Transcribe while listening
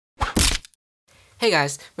Hey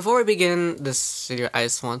guys, before we begin this video, I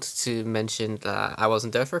just want to mention that I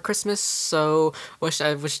wasn't there for Christmas, so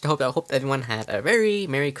I hope everyone had a very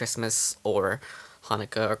Merry Christmas or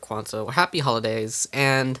Hanukkah or Kwanzaa or Happy Holidays,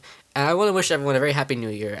 and I want to wish everyone a very Happy New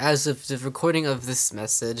Year. As of the recording of this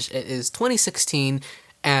message, it is 2016,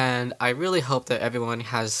 and I really hope that everyone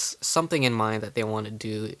has something in mind that they want to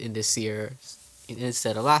do in this year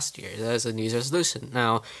instead of last year. That is a New Year's resolution.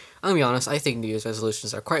 Now, I'm gonna be honest, I think New Year's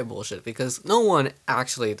resolutions are quite bullshit because no one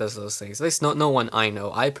actually does those things. At least no one I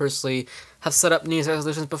know. I personally have set up New Year's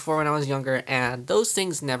resolutions before when I was younger, and those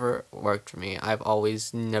things never worked for me. I've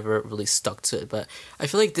always never really stuck to it. But I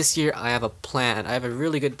feel like this year I have a plan. I have a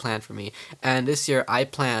really good plan for me. And this year I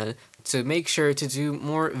plan to make sure to do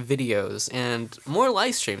more videos and more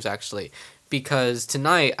live streams actually. Because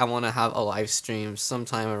tonight I want to have a live stream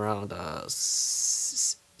sometime around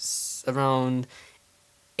around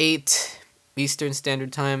 8 Eastern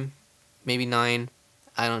Standard Time, maybe 9,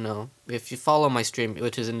 I don't know. If you follow my stream,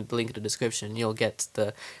 which is in the link in the description, you'll get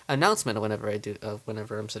the announcement whenever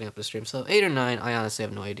I'm setting up the stream. So 8 or 9, I honestly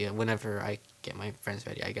have no idea. Whenever I get my friends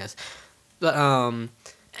ready, I guess. But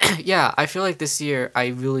yeah, I feel like this year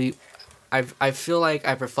I feel like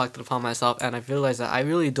I've reflected upon myself, and I've realized that I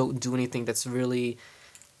really don't do anything that's really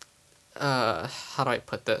how do I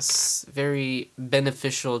put this? Very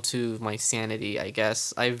beneficial to my sanity, I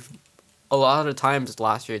guess. A lot of times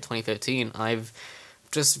last year, 2015, I've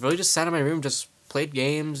just sat in my room, just played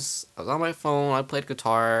games. I was on my phone, I played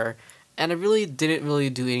guitar, and I really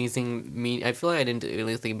didn't do anything I feel like I didn't do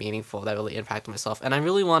anything meaningful that really impacted myself. And I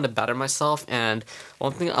really want to better myself, and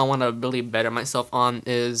one thing I want to really better myself on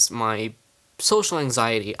is my social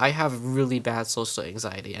anxiety. I have really bad social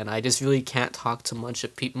anxiety, and I just really can't talk to much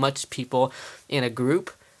people in a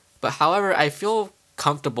group. But however, I feel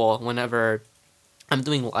comfortable whenever I'm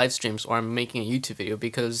doing live streams or I'm making a YouTube video,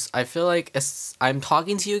 because I feel like I'm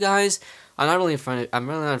talking to you guys. I'm really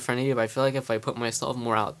not in front of you, but I feel like if I put myself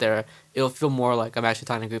more out there, it'll feel more like I'm actually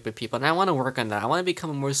talking to a group of people, and I want to work on that. I want to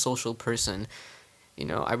become a more social person. You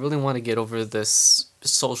know, I really want to get over this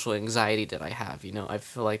social anxiety that I have. You know, I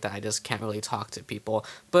feel like that I just can't really talk to people,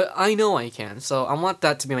 but I know I can. So I want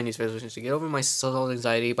that to be my New Year's resolution, to get over my social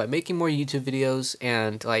anxiety by making more YouTube videos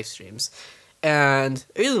and live streams. And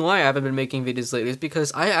the reason why I haven't been making videos lately is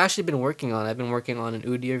because I've been working on an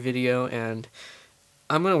Udyr video, and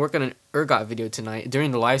I'm going to work on an Urgot video tonight during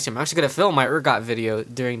the live stream. I'm actually going to film my Urgot video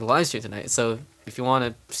during the live stream tonight. So if you want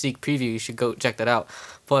a sneak preview, you should go check that out.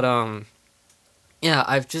 But yeah,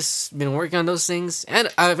 I've just been working on those things, and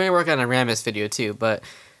I've been working on a Rammus video too, but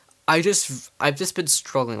I've just been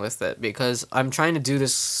struggling with it because I'm trying to do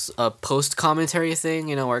this post commentary thing,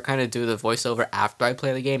 you know, where I kind of do the voiceover after I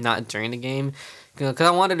play the game, not during the game, because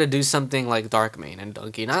I wanted to do something like Darkmane and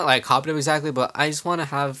Donkey, not like Hobbiton exactly, but I just want to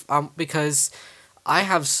have because I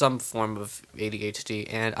have some form of ADHD,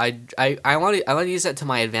 and I want to use that to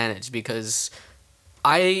my advantage, because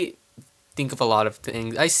I think of a lot of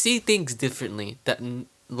things. I see things differently that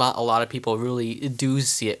not a lot of people really do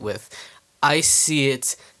see it with. I see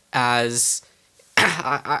it as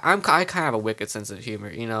I kind of have a wicked sense of humor.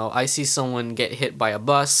 You know, I see someone get hit by a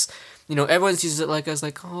bus. You know, everyone sees it like as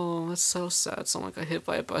like, oh, that's so sad. Someone got hit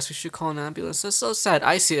by a bus. We should call an ambulance. That's so sad.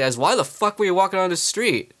 I see it as, why the fuck were you walking on the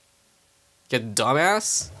street? You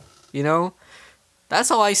dumbass. You know, that's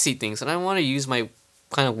how I see things, and I want to use my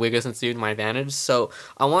kind of wiggle sense to my advantage. So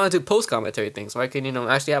I want to do post commentary things, so I can, you know,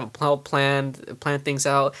 actually have a plan things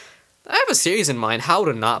out. I have a series in mind, how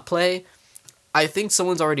to not play. I think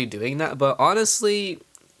someone's already doing that, but honestly,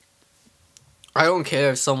 I don't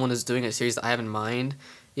care if someone is doing a series that I have in mind.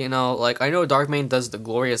 You know, like, I know Darkmane does the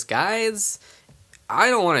Glorious Guides. I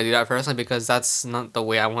don't want to do that personally, because that's not the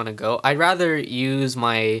way I want to go. I'd rather use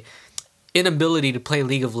my inability to play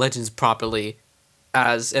League of Legends properly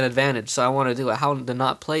as an advantage. So I want to do a how to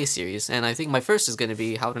not play series, and I think my first is going to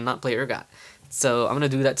be how to not play Urgot. So I'm going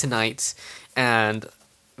to do that tonight and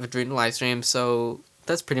during the live stream. So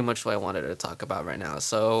that's pretty much what I wanted to talk about right now.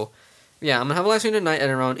 So yeah, I'm going to have a live stream tonight at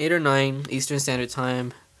around 8 or 9 Eastern Standard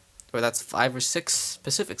Time, or that's 5 or 6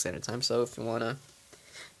 Pacific Standard Time. So if you want to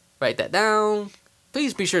write that down,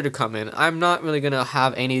 please be sure to come in. I'm not really going to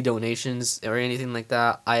have any donations or anything like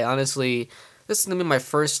that. I honestly, this is going to be my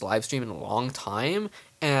first live stream in a long time,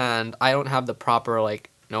 and I don't have the proper, like,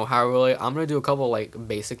 know-how really. I'm going to do a couple, like,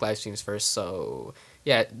 basic live streams first, so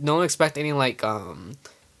yeah, don't expect any, like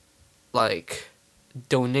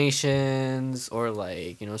donations or,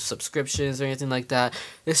 like, you know, subscriptions or anything like that.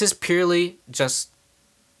 This is purely just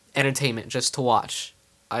entertainment, just to watch.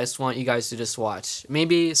 I just want you guys to just watch.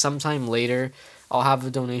 Maybe sometime later I'll have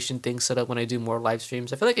a donation thing set up when I do more live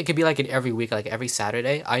streams. I feel like it could be like an every week, like every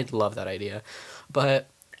Saturday. I'd love that idea. But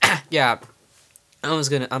yeah, I'm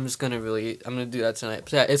just gonna do that tonight.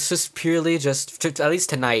 But yeah, it's just purely just at least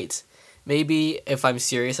tonight. Maybe if I'm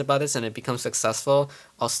serious about this and it becomes successful,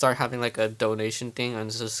 I'll start having like a donation thing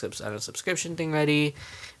and a subscription thing ready,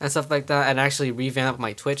 and stuff like that, and actually revamp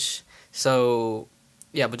my Twitch. So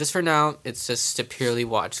yeah, but just for now, it's just to purely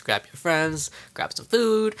watch. Grab your friends, grab some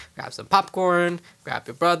food, grab some popcorn, grab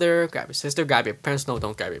your brother, grab your sister, grab your parents. No,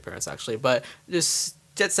 don't grab your parents actually, but just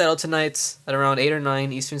get settled tonight at around 8 or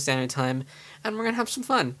 9 Eastern Standard Time, and we're gonna have some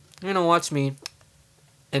fun. You're gonna watch me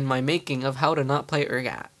in my making of how to not play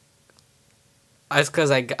Urgot. It's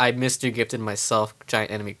because I Mr. Gifted myself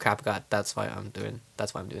Giant Enemy Crap God. That's why I'm doing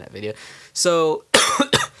that video. So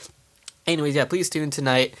anyways, yeah, please tune in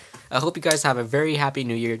tonight. I hope you guys have a very happy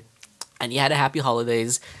New Year, and you had a happy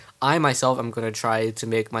holidays. I myself am gonna try to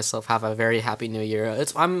make myself have a very happy New Year.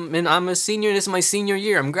 I'm a senior. This is my senior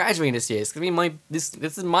year. I'm graduating this year. It's gonna be this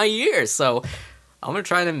is my year. So I'm gonna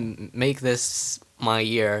try to make this my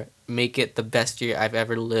year. Make it the best year I've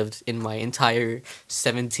ever lived in my entire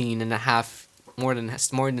 17 and a half, more than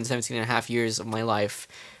 17 and a half years of my life.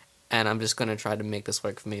 And I'm just gonna try to make this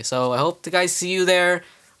work for me. So I hope to guys see you there.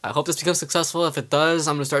 I hope this becomes successful. If it does,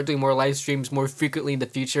 I'm gonna start doing more live streams more frequently in the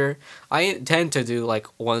future. I intend to do like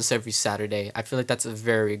once every Saturday. I feel like that's a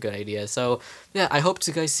very good idea. So yeah, I hope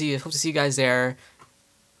to see you guys there.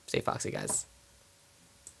 Stay foxy, guys.